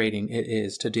frustrating it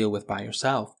is to deal with by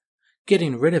yourself.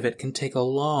 Getting rid of it can take a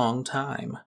long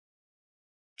time.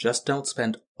 Just don't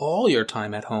spend all your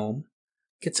time at home.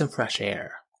 Get some fresh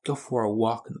air. Go for a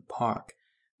walk in the park.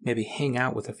 Maybe hang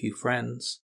out with a few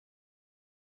friends.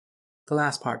 The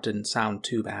last part didn't sound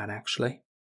too bad, actually.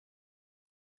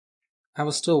 I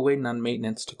was still waiting on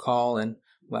maintenance to call and,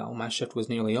 well, my shift was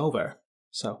nearly over.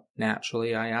 So,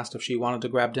 naturally, I asked if she wanted to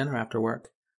grab dinner after work.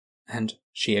 And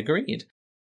she agreed.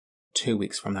 2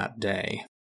 weeks from that day.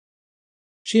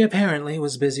 She apparently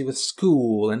was busy with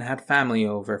school and had family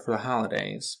over for the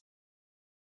holidays.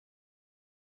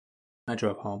 I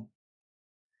drove home.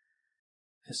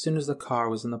 As soon as the car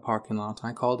was in the parking lot,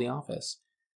 I called the office.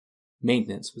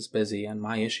 Maintenance was busy, and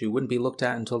my issue wouldn't be looked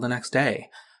at until the next day,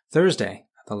 Thursday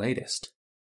at the latest.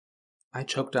 I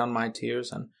choked down my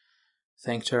tears and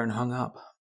thanked her and hung up.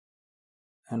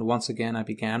 And once again I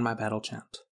began my battle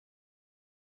chant.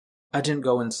 I didn't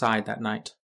go inside that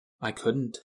night. I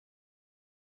couldn't.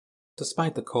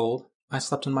 Despite the cold, I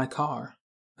slept in my car,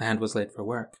 and was late for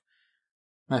work.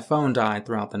 My phone died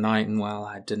throughout the night, and well,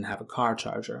 I didn't have a car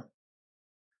charger.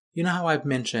 You know how I've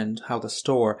mentioned how the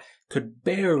store could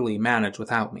barely manage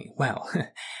without me? Well,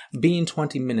 being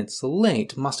 20 minutes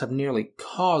late must have nearly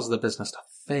caused the business to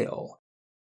fail.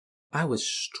 I was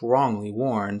strongly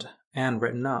warned and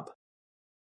written up.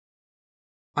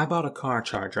 I bought a car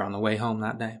charger on the way home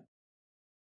that day.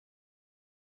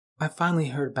 I finally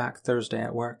heard back Thursday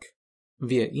at work.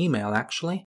 Via email,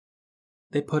 actually.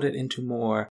 They put it into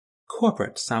more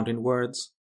corporate-sounding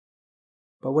words.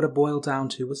 But what it boiled down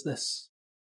to was this.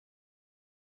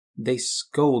 They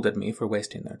scolded me for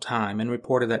wasting their time and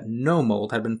reported that no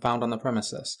mold had been found on the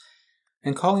premises,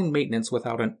 and calling maintenance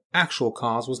without an actual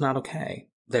cause was not okay.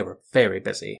 They were very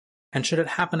busy, and should it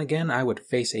happen again, I would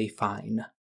face a fine.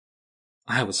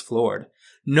 I was floored.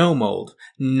 No mold.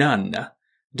 None.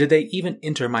 Did they even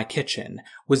enter my kitchen?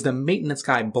 Was the maintenance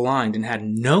guy blind and had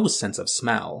no sense of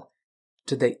smell?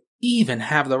 Did they even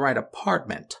have the right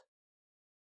apartment?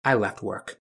 I left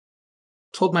work.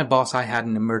 Told my boss I had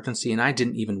an emergency and I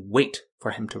didn't even wait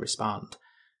for him to respond.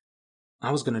 I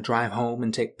was going to drive home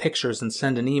and take pictures and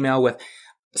send an email with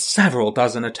several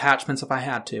dozen attachments if I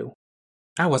had to.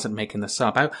 I wasn't making this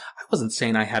up. I wasn't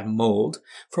saying I had mold.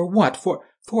 For what?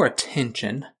 For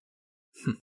attention.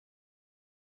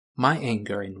 My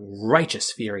anger and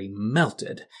righteous fury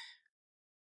melted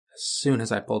as soon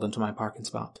as I pulled into my parking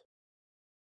spot.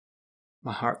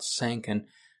 My heart sank and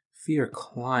fear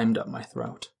climbed up my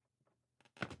throat.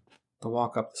 The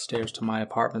walk up the stairs to my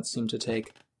apartment seemed to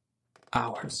take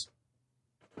hours.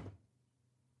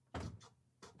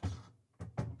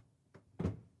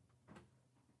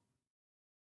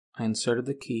 I inserted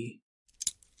the key,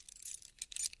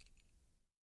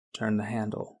 turned the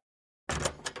handle,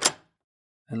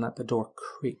 and let the door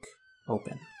creak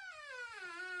open.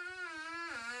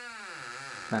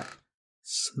 That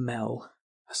smell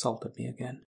assaulted me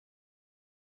again.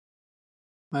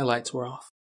 My lights were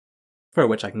off, for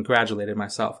which I congratulated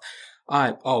myself.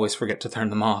 I always forget to turn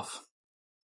them off.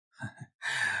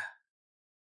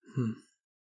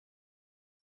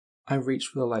 I reached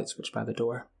for the light switch by the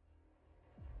door.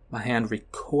 My hand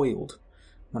recoiled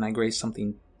when I grazed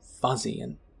something fuzzy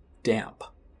and damp.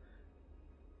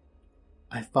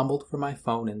 I fumbled for my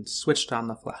phone and switched on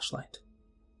the flashlight.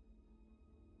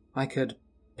 I could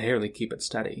barely keep it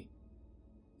steady.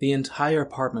 The entire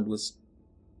apartment was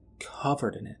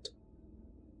covered in it.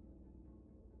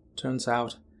 Turns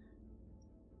out,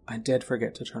 I did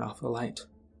forget to turn off the light.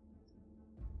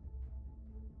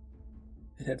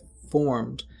 It had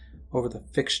formed over the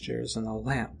fixtures and the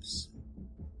lamps.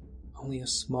 Only a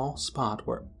small spot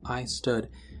where I stood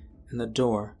and the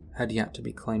door had yet to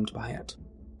be claimed by it.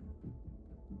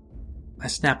 I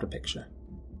snapped a picture.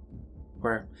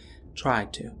 Or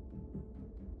tried to.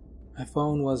 My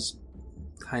phone was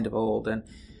kind of old and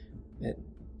it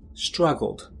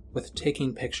struggled with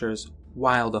taking pictures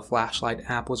while the flashlight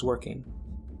app was working.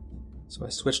 So I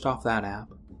switched off that app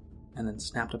and then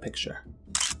snapped a picture.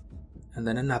 And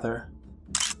then another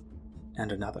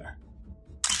and another.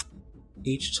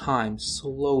 Each time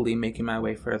slowly making my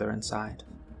way further inside.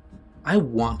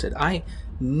 I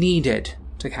needed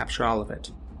to capture all of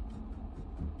it.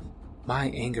 My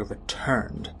anger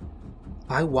returned.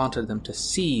 I wanted them to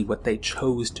see what they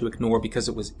chose to ignore because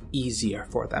it was easier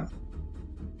for them.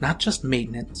 Not just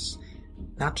maintenance,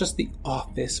 not just the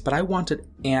office, but I wanted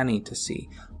Annie to see,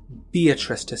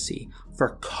 Beatrice to see,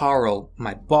 for Carl,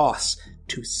 my boss,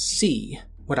 to see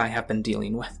what I have been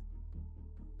dealing with.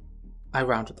 I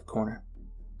rounded the corner.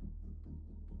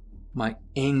 My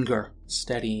anger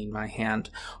steadying my hand,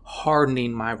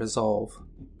 hardening my resolve,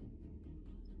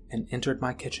 and entered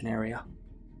my kitchen area.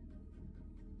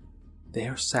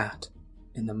 There sat,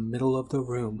 in the middle of the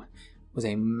room, was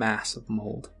a mass of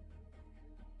mold.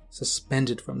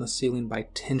 Suspended from the ceiling by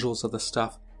tendrils of the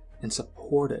stuff and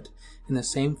supported in the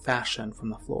same fashion from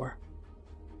the floor.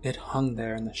 It hung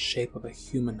there in the shape of a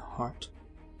human heart.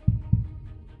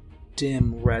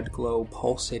 Dim red glow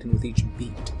pulsating with each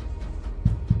beat.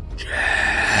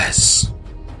 "Jess!"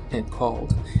 it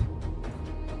called.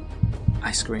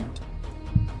 I screamed,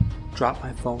 dropped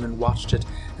my phone and watched it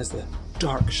as the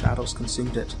dark shadows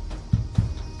consumed it.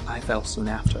 I fell soon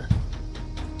after,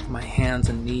 my hands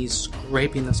and knees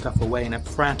scraping the stuff away in a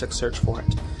frantic search for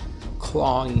it,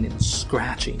 clawing and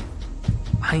scratching.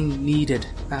 I needed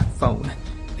that phone.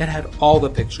 It had all the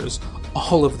pictures,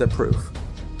 all of the proof.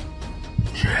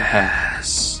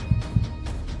 "Jess!"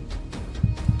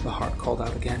 the heart called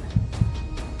out again.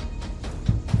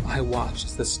 I watched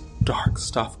as this dark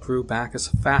stuff grew back as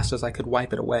fast as I could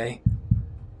wipe it away.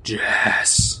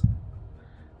 "Jess!"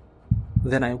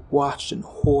 Then I watched in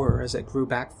horror as it grew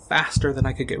back faster than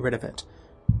I could get rid of it.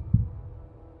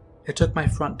 It took my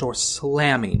front door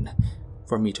slamming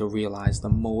for me to realize the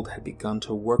mold had begun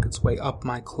to work its way up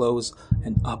my clothes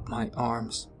and up my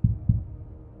arms.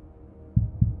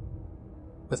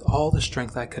 With all the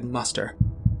strength I could muster,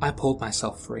 I pulled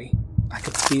myself free. I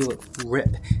could feel it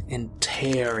rip and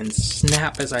tear and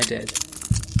snap as I did.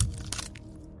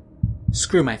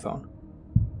 Screw my phone.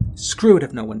 Screw it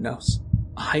if no one knows.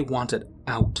 I wanted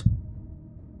out.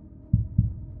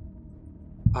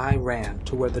 I ran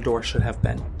to where the door should have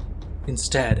been.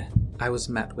 Instead, I was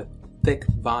met with thick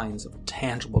vines of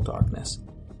tangible darkness,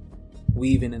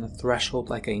 weaving in a threshold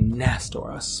like a nest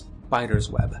or a spider's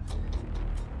web.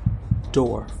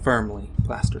 Door firmly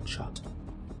plastered shut.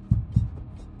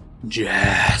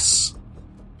 "Jess!"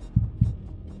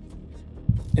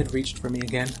 It reached for me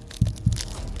again.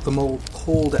 The mold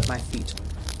pulled at my feet,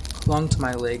 clung to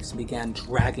my legs, and began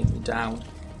dragging me down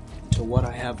to what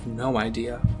I have no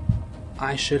idea.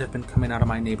 I should have been coming out of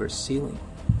my neighbor's ceiling.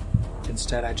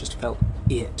 Instead, I just felt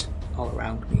it all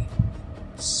around me,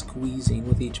 squeezing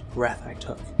with each breath I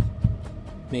took,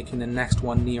 making the next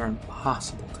one near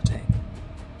impossible to take.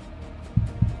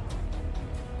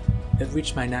 It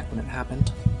reached my neck when it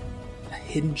happened. A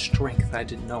hidden strength I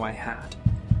didn't know I had.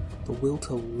 The will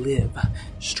to live,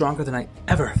 stronger than I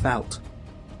ever felt.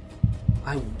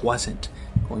 I wasn't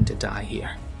going to die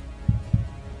here.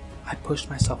 I pushed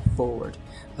myself forward,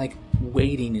 like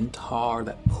wading in tar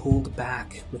that pulled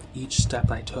back with each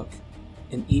step I took,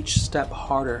 and each step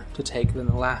harder to take than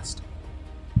the last.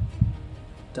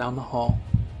 Down the hall,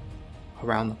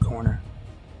 around the corner,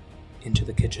 into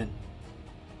the kitchen.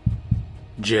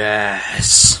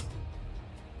 "Jess!"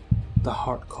 the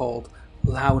heart called,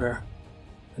 louder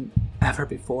than ever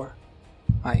before.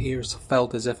 My ears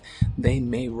felt as if they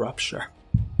may rupture.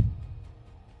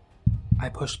 I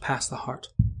pushed past the heart,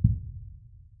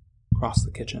 across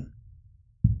the kitchen.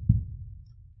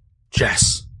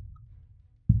 "Jess!"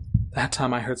 That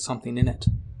time I heard something in it.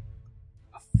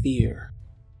 A fear.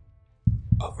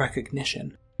 A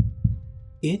recognition.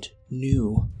 It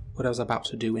knew what I was about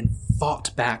to do and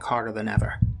fought back harder than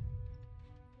ever.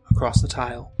 Across the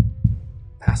tile,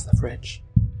 past the fridge,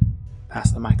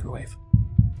 past the microwave,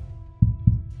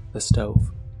 the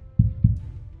stove.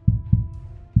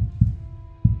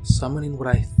 Summoning what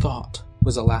I thought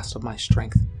was the last of my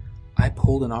strength, I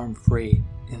pulled an arm free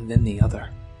and then the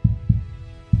other.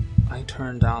 I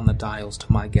turned down the dials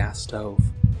to my gas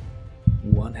stove,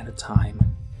 one at a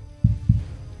time.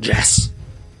 "Jess!"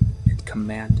 it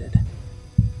commanded.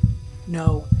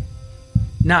 No,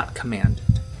 not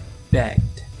commanded,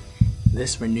 begged.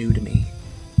 This renewed me.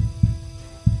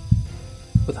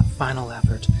 With a final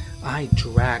effort, I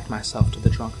dragged myself to the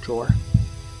trunk drawer,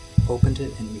 opened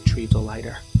it and retrieved a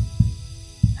lighter.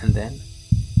 And then,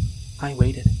 I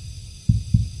waited.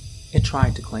 It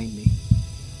tried to claim me,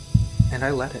 and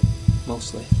I let it,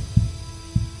 mostly.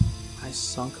 I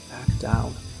sunk back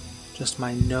down, just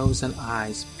my nose and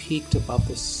eyes peeked above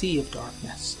the sea of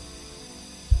darkness,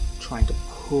 trying to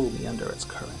pull me under its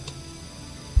current.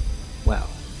 Well,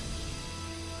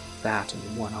 that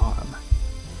and one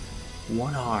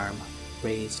arm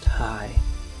raised high,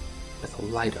 with a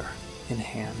lighter in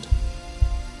hand.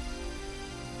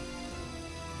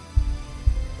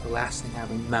 The last thing I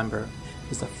remember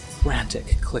is the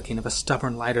frantic clicking of a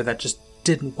stubborn lighter that just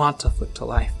didn't want to flick to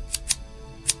life.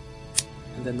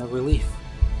 And then the relief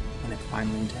when it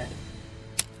finally did.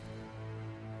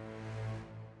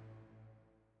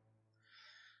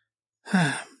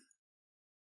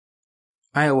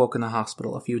 I awoke in the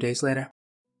hospital a few days later.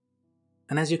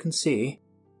 And as you can see,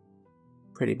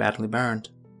 pretty badly burned.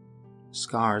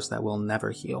 Scars that will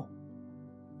never heal.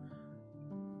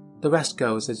 The rest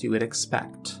goes as you would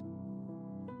expect.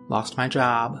 Lost my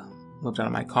job, lived out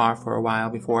of my car for a while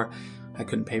before I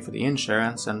couldn't pay for the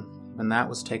insurance, and even that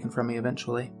was taken from me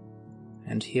eventually.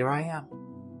 And here I am.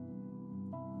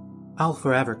 I'll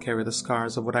forever carry the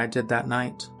scars of what I did that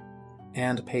night,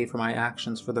 and pay for my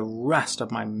actions for the rest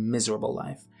of my miserable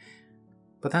life.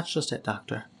 But that's just it,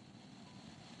 Doctor.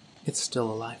 It's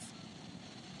still a life.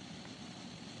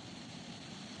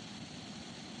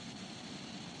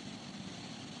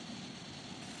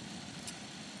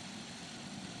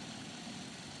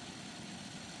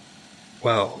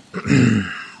 Well,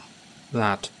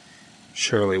 that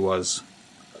surely was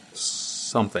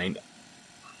something.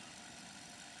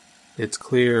 It's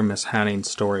clear Miss Hanning's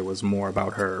story was more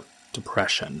about her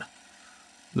depression.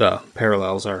 The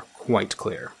parallels are quite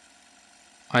clear.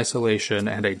 Isolation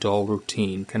and a dull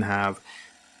routine can have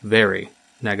very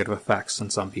negative effects on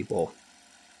some people.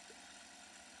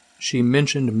 She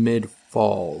mentioned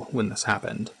mid-fall when this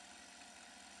happened,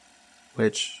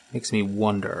 which makes me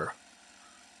wonder,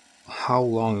 how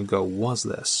long ago was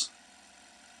this?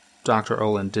 Dr.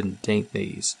 Olin didn't date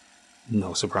these.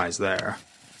 No surprise there.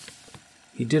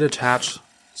 He did attach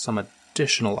some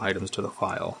additional items to the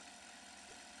file.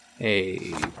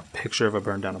 A picture of a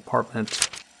burned-down apartment,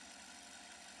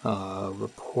 a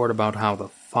report about how the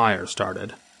fire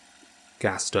started,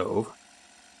 gas stove,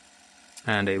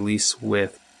 and a lease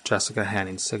with Jessica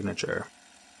Hanning's signature.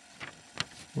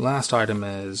 Last item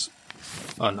is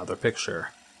another picture.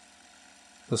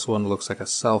 This one looks like a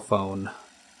cell phone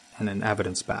and an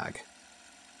evidence bag.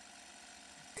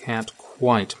 Can't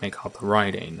quite make out the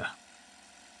writing.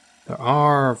 There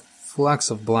are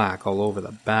flecks of black all over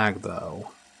the bag,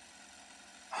 though.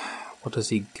 What does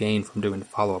he gain from doing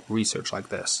follow-up research like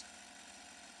this?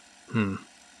 I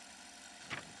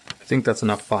think that's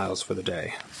enough files for the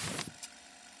day.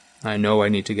 I know I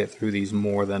need to get through these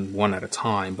more than one at a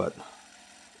time, but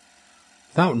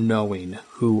without knowing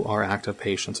who are active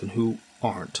patients and who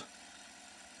aren't,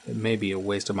 it may be a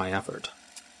waste of my effort.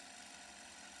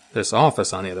 This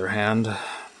office, on the other hand,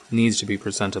 needs to be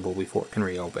presentable before it can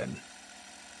reopen.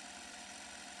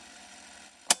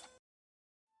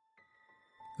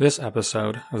 This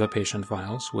episode of The Patient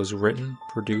Files was written,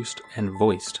 produced, and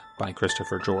voiced by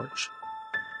Christopher George.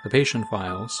 The Patient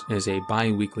Files is a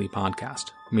bi-weekly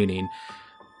podcast, meaning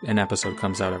an episode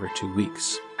comes out every 2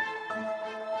 weeks.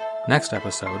 Next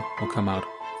episode will come out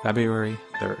February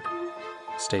 3rd.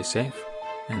 Stay safe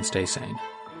and stay sane.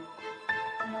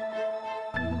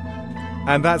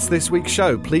 And that's this week's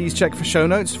show. Please check for show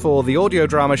notes for the audio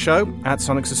drama show at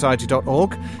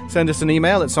sonicsociety.org. Send us an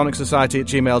email at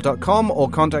sonicsociety@gmail.com or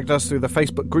contact us through the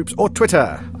Facebook groups or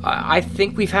Twitter. I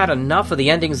think we've had enough of the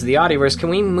endings of the Audioverse. Can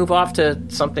we move off to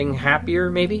something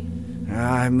happier, maybe?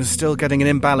 I'm still getting an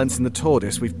imbalance in the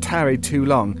TARDIS. We've tarried too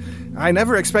long. I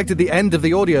never expected the end of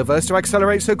the Audioverse to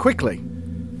accelerate so quickly.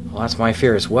 Well, that's my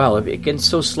fear as well. It begins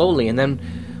so slowly, and then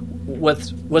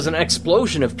was an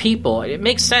explosion of people. It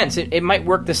makes sense. It might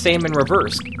work the same in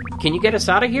reverse. Can you get us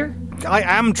out of here? I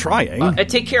am trying.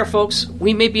 Take care, folks.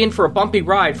 We may be in for a bumpy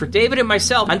ride. For David and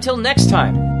myself, until next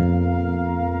time.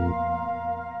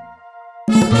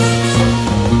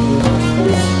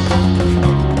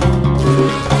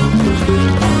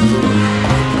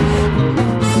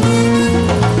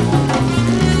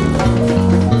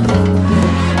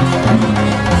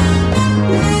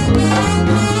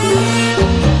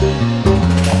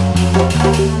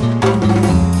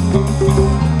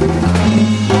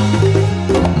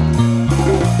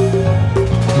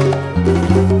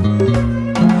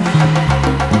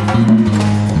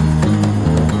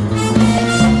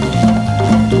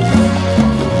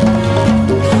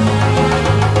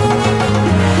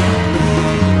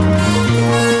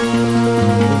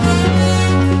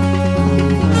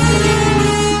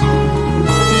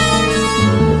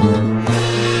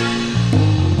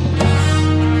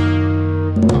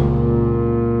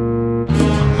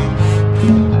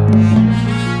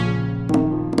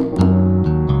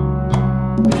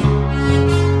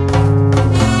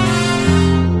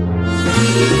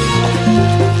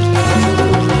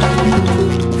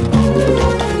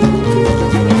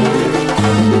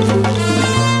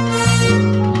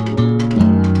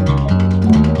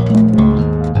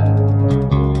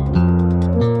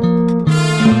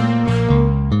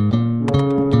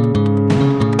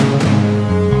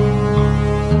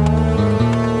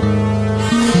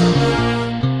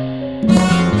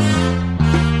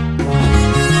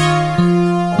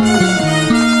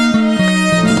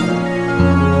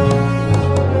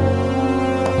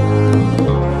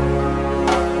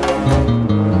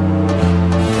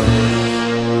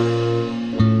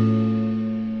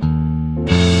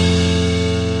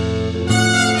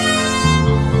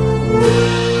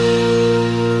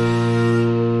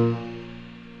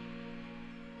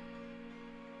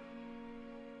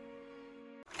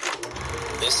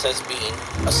 This has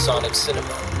been a Sonic Cinema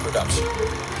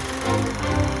production.